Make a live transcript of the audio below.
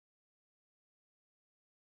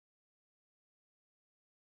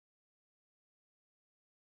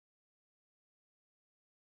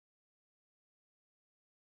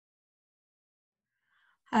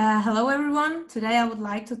Hello everyone. Today I would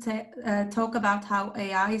like to talk about how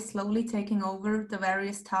AI is slowly taking over the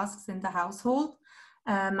various tasks in the household.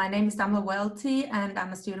 My name is Damla Welti and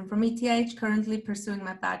I'm a student from ETH, currently pursuing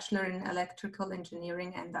my bachelor in electrical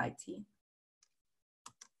engineering and IT.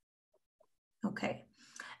 Okay.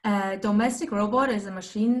 A domestic robot is a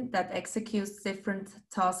machine that executes different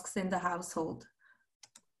tasks in the household.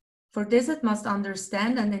 For this, it must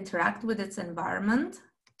understand and interact with its environment.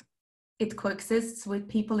 It coexists with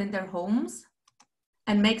people in their homes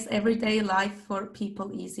and makes everyday life for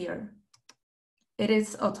people easier. It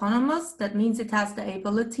is autonomous, that means it has the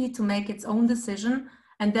ability to make its own decision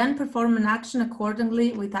and then perform an action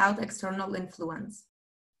accordingly without external influence.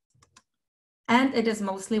 And it is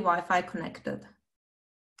mostly Wi-Fi connected.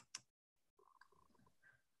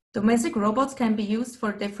 Domestic robots can be used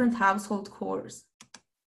for different household chores.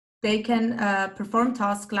 They can perform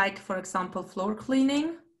tasks like, for example, floor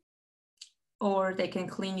cleaning, or they can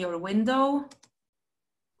clean your window,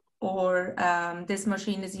 or this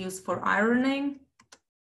machine is used for ironing,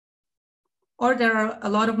 or there are a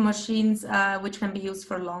lot of machines which can be used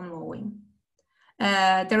for lawn mowing.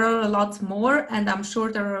 There are a lot more, and I'm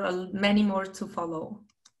sure there are many more to follow.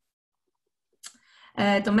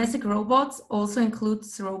 Domestic robots also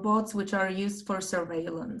includes robots which are used for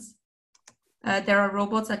surveillance. There are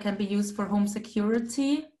robots that can be used for home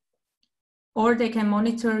security, or they can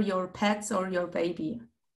monitor your pets or your baby.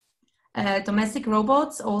 Domestic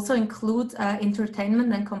robots also include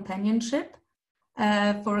entertainment and companionship.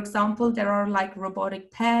 For example, there are like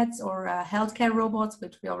robotic pets or healthcare robots,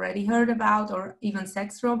 which we already heard about, or even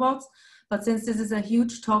sex robots. But since this is a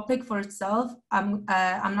huge topic for itself, I'm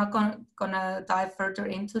not gonna dive further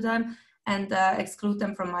into them and exclude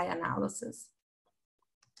them from my analysis.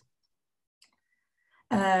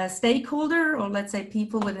 Stakeholder, or let's say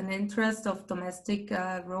people with an interest of domestic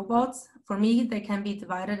robots, for me, they can be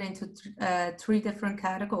divided into three different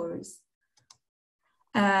categories.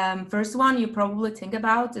 First one you probably think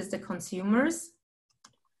about is the consumers.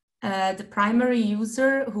 The primary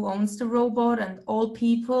user who owns the robot, and all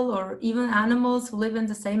people or even animals who live in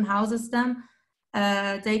the same house as them,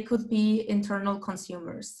 they could be internal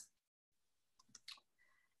consumers.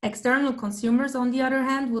 External consumers, on the other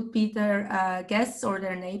hand, would be their guests or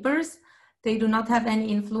their neighbors. They do not have any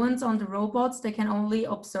influence on the robots. They can only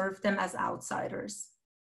observe them as outsiders.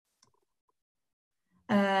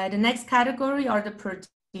 The next category are the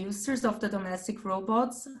producers of the domestic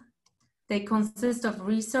robots. They consist of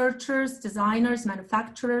researchers, designers,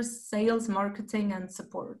 manufacturers, sales, marketing, and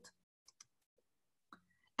support.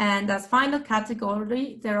 And as final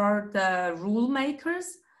category, there are the rule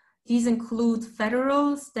makers. These include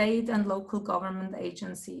federal, state, and local government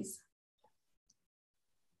agencies.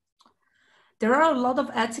 There are a lot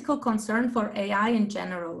of ethical concerns for AI in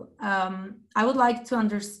general. I would like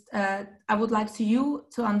you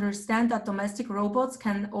to understand that domestic robots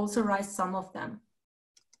can also rise some of them.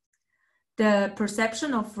 The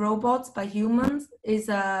perception of robots by humans is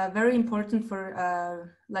very important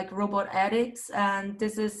for like robot ethics, and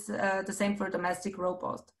this is the same for domestic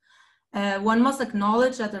robots. One must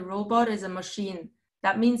acknowledge that a robot is a machine.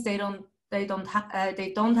 That means they don't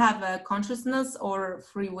have a consciousness or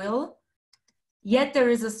free will. Yet there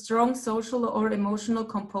is a strong social or emotional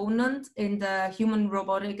component in the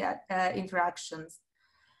human-robotic interactions.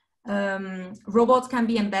 Robots can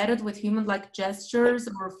be embedded with human-like gestures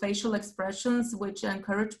or facial expressions, which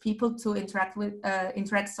encourage people to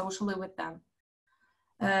interact socially with them.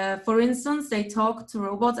 For instance, they talk to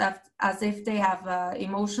robots as if they have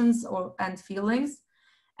emotions and feelings.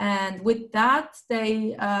 And with that,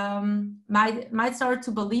 they might start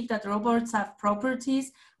to believe that robots have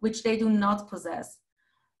properties which they do not possess.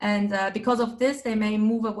 And because of this, they may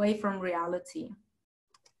move away from reality.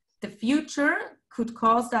 The future could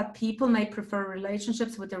cause that people may prefer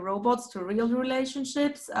relationships with the robots to real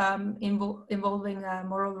relationships involving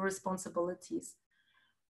moral responsibilities.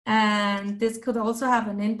 And this could also have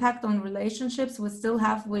an impact on relationships we still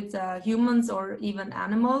have with humans or even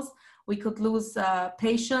animals. We could lose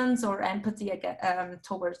patience or empathy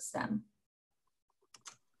towards them.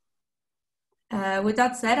 With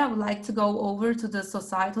that said, I would like to go over to the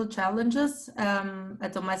societal challenges a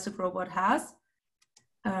domestic robot has.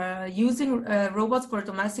 Using robots for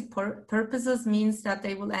domestic purposes means that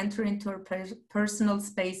they will enter into our personal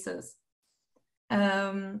spaces.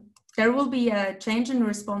 There will be a change in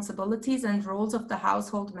responsibilities and roles of the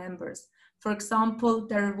household members. For example,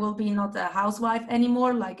 there will be not a housewife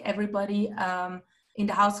anymore, like everybody in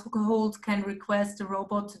the household can request a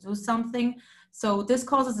robot to do something. So this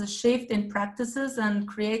causes a shift in practices and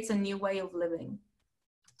creates a new way of living.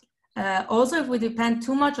 Also, if we depend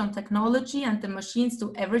too much on technology and the machines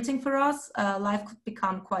do everything for us, life could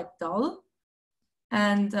become quite dull.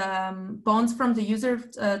 And bonds from the user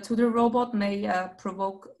to the robot may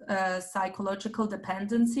provoke psychological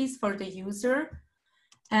dependencies for the user.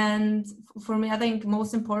 And for me, I think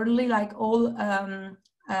most importantly, like also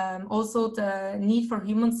the need for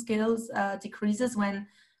human skills decreases when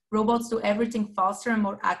robots do everything faster and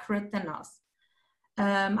more accurate than us.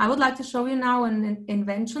 I would like to show you now an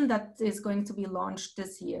invention that is going to be launched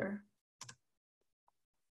this year.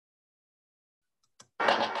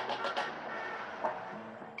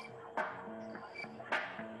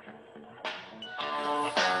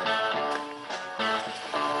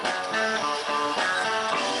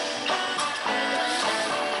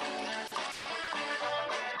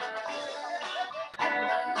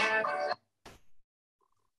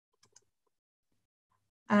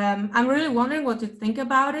 I'm really wondering what you think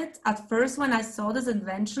about it. At first, when I saw this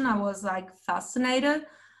invention, I was like fascinated,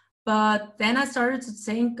 but then I started to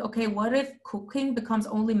think, okay, what if cooking becomes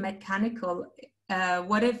only mechanical?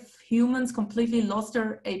 What if humans completely lost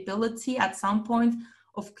their ability at some point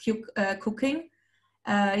of cooking?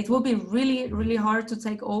 It will be really, really hard to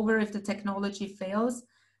take over if the technology fails.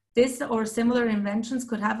 This or similar inventions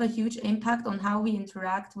could have a huge impact on how we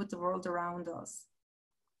interact with the world around us.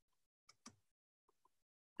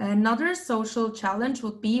 Another social challenge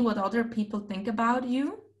would be what other people think about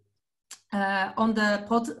you. On the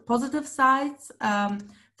positive sides,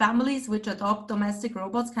 families which adopt domestic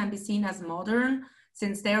robots can be seen as modern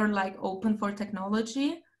since they are like open for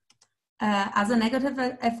technology. As a negative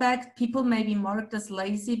effect, people may be marked as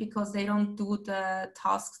lazy because they don't do the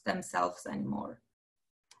tasks themselves anymore.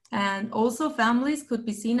 And also families could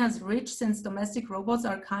be seen as rich since domestic robots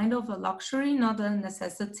are kind of a luxury, not a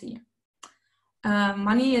necessity.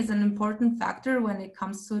 Money is an important factor when it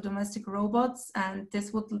comes to domestic robots, and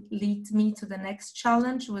this would lead me to the next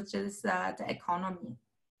challenge, which is the economy.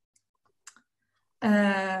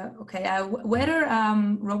 Whether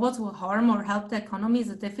robots will harm or help the economy is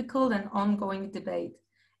a difficult and ongoing debate.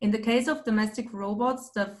 In the case of domestic robots,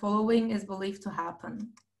 the following is believed to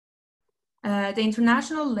happen. The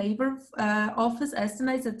International Labour Office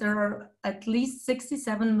estimates that there are at least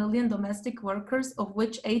 67 million domestic workers, of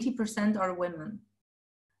which 80% are women.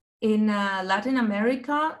 In Latin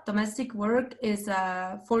America, domestic work is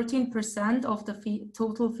 14% of the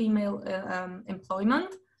total female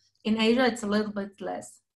employment. In Asia, it's a little bit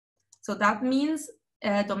less. So that means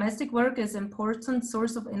domestic work is an important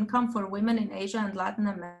source of income for women in Asia and Latin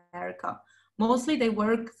America. Mostly they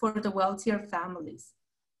work for the wealthier families.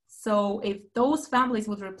 So if those families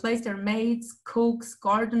would replace their maids, cooks,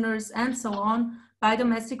 gardeners, and so on by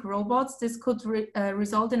domestic robots, this could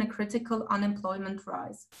result in a critical unemployment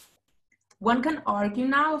rise. One can argue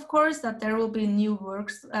now, of course, that there will be new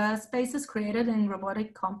work spaces created in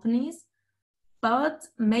robotic companies, but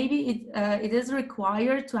maybe it is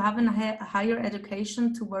required to have a higher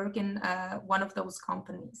education to work in one of those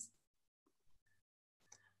companies.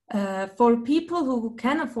 For people who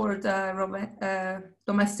can afford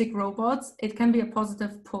domestic robots, it can be a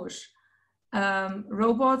positive push.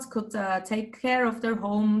 Robots could take care of their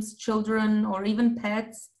homes, children, or even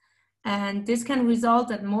pets, and this can result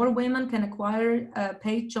that more women can acquire a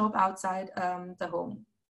paid job outside the home.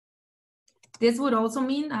 This would also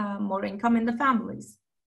mean more income in the families.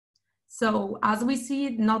 So as we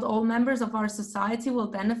see, not all members of our society will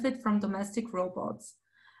benefit from domestic robots.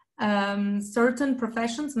 Certain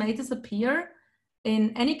professions may disappear.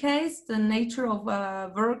 In any case, the nature of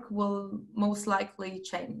work will most likely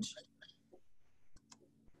change.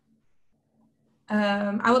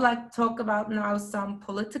 I would like to talk about now some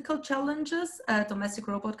political challenges a domestic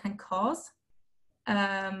robot can cause.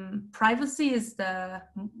 Privacy is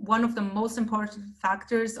one of the most important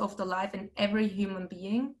factors of the life in every human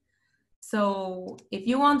being. So if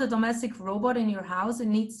you want a domestic robot in your house, it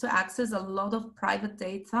needs to access a lot of private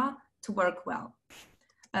data to work well.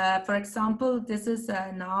 For example, this is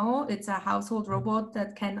it's a household robot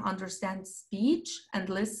that can understand speech and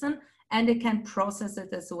listen, and it can process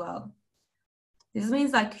it as well. This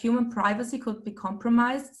means like human privacy could be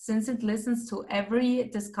compromised since it listens to every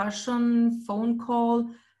discussion, phone call,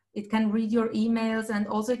 it can read your emails, and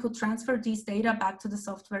also it could transfer these data back to the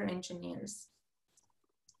software engineers.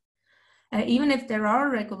 Even if there are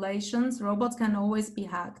regulations, robots can always be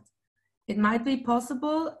hacked. It might be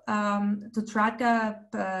possible to track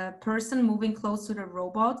a person moving close to the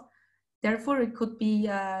robot. Therefore, it could be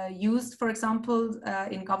used, for example,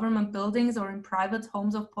 in government buildings or in private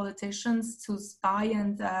homes of politicians to spy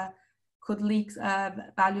and could leak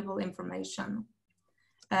valuable information.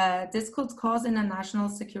 This could cause a national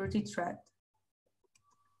security threat.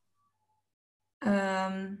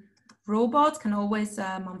 Robots can always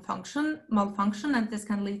malfunction, and this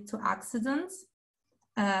can lead to accidents.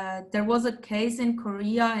 There was a case in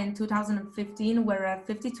Korea in 2015 where a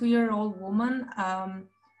 52-year-old woman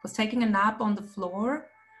was taking a nap on the floor,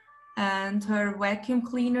 and her vacuum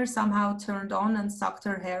cleaner somehow turned on and sucked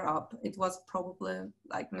her hair up. It was probably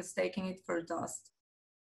like mistaking it for dust.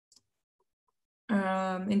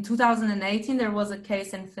 In 2018, there was a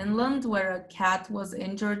case in Finland where a cat was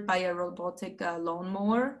injured by a robotic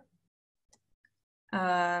lawnmower.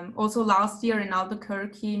 Also last year in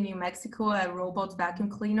Albuquerque, New Mexico, a robot vacuum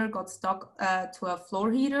cleaner got stuck to a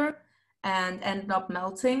floor heater and ended up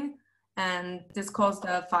melting, and this caused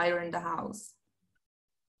a fire in the house.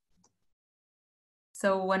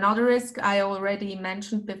 So another risk I already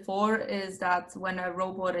mentioned before is that when a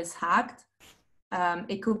robot is hacked,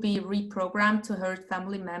 it could be reprogrammed to hurt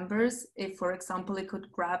family members if, for example, it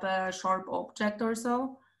could grab a sharp object or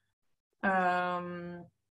so.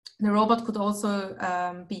 The robot could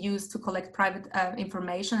also be used to collect private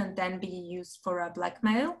information and then be used for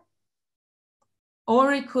blackmail.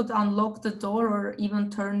 Or it could unlock the door or even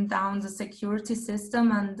turn down the security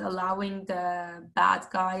system and allowing the bad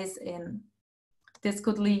guys in. This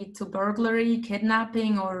could lead to burglary,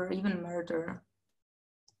 kidnapping, or even murder.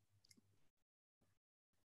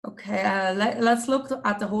 Okay, let's look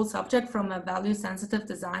at the whole subject from a value-sensitive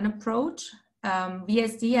design approach.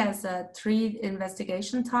 VSD has 3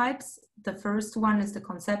 investigation types. The first one is the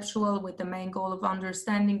conceptual, with the main goal of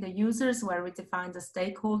understanding the users, where we define the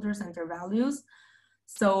stakeholders and their values.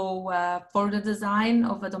 So for the design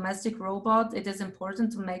of a domestic robot, it is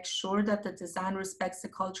important to make sure that the design respects the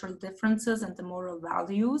cultural differences and the moral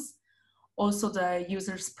values, also the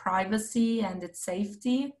user's privacy and its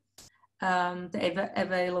safety, the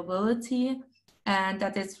availability, and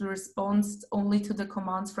that it responds only to the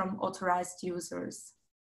commands from authorized users.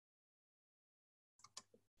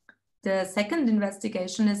 The second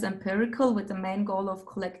investigation is empirical, with the main goal of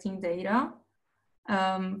collecting data.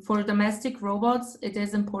 For domestic robots, it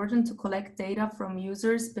is important to collect data from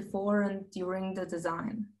users before and during the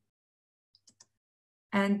design.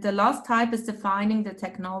 And the last type is defining the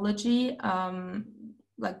technology,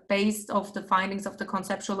 like based off the findings of the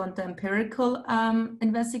conceptual and the empirical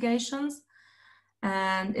investigations.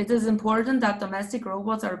 And it is important that domestic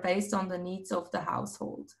robots are based on the needs of the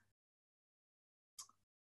household.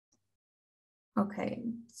 Okay,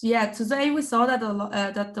 so yeah, today we saw that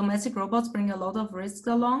that domestic robots bring a lot of risks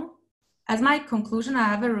along. As my conclusion, I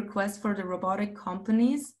have a request for the robotic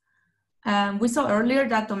companies. We saw earlier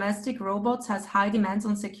that domestic robots has high demands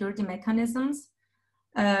on security mechanisms.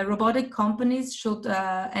 Robotic companies should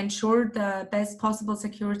ensure the best possible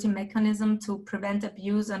security mechanism to prevent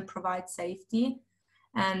abuse and provide safety.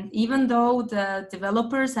 And even though the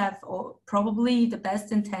developers have probably the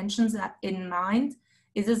best intentions in mind,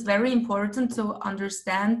 it is very important to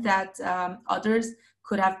understand that others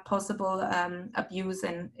could have possible abuse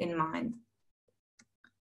in mind.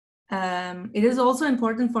 It is also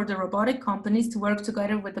important for the robotic companies to work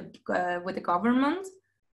together with the government,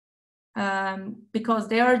 because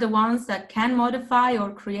they are the ones that can modify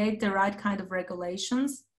or create the right kind of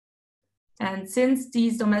regulations. And since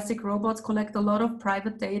these domestic robots collect a lot of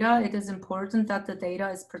private data, it is important that the data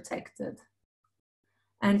is protected.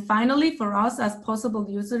 And finally, for us as possible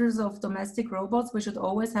users of domestic robots, we should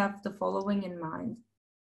always have the following in mind.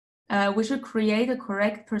 We should create a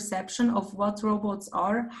correct perception of what robots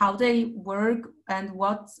are, how they work, and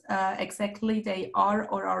what exactly they are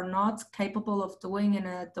or are not capable of doing in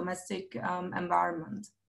a domestic environment.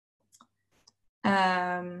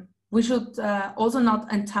 We should also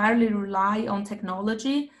not entirely rely on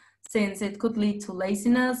technology, since it could lead to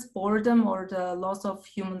laziness, boredom, or the loss of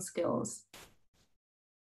human skills.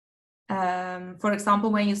 For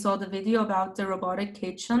example, when you saw the video about the robotic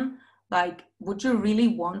kitchen, like, would you really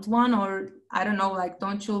want one? Or I don't know, like,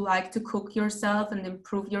 don't you like to cook yourself and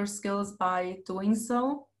improve your skills by doing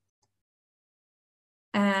so?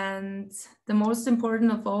 And the most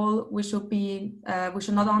important of all, we should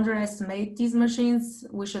not underestimate these machines.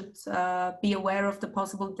 We should be aware of the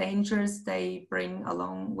possible dangers they bring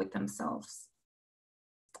along with themselves.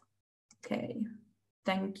 Okay,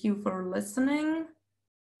 thank you for listening.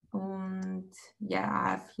 And yeah, I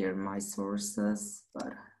have here my sources,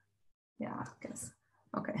 but yeah, I guess,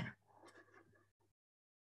 okay.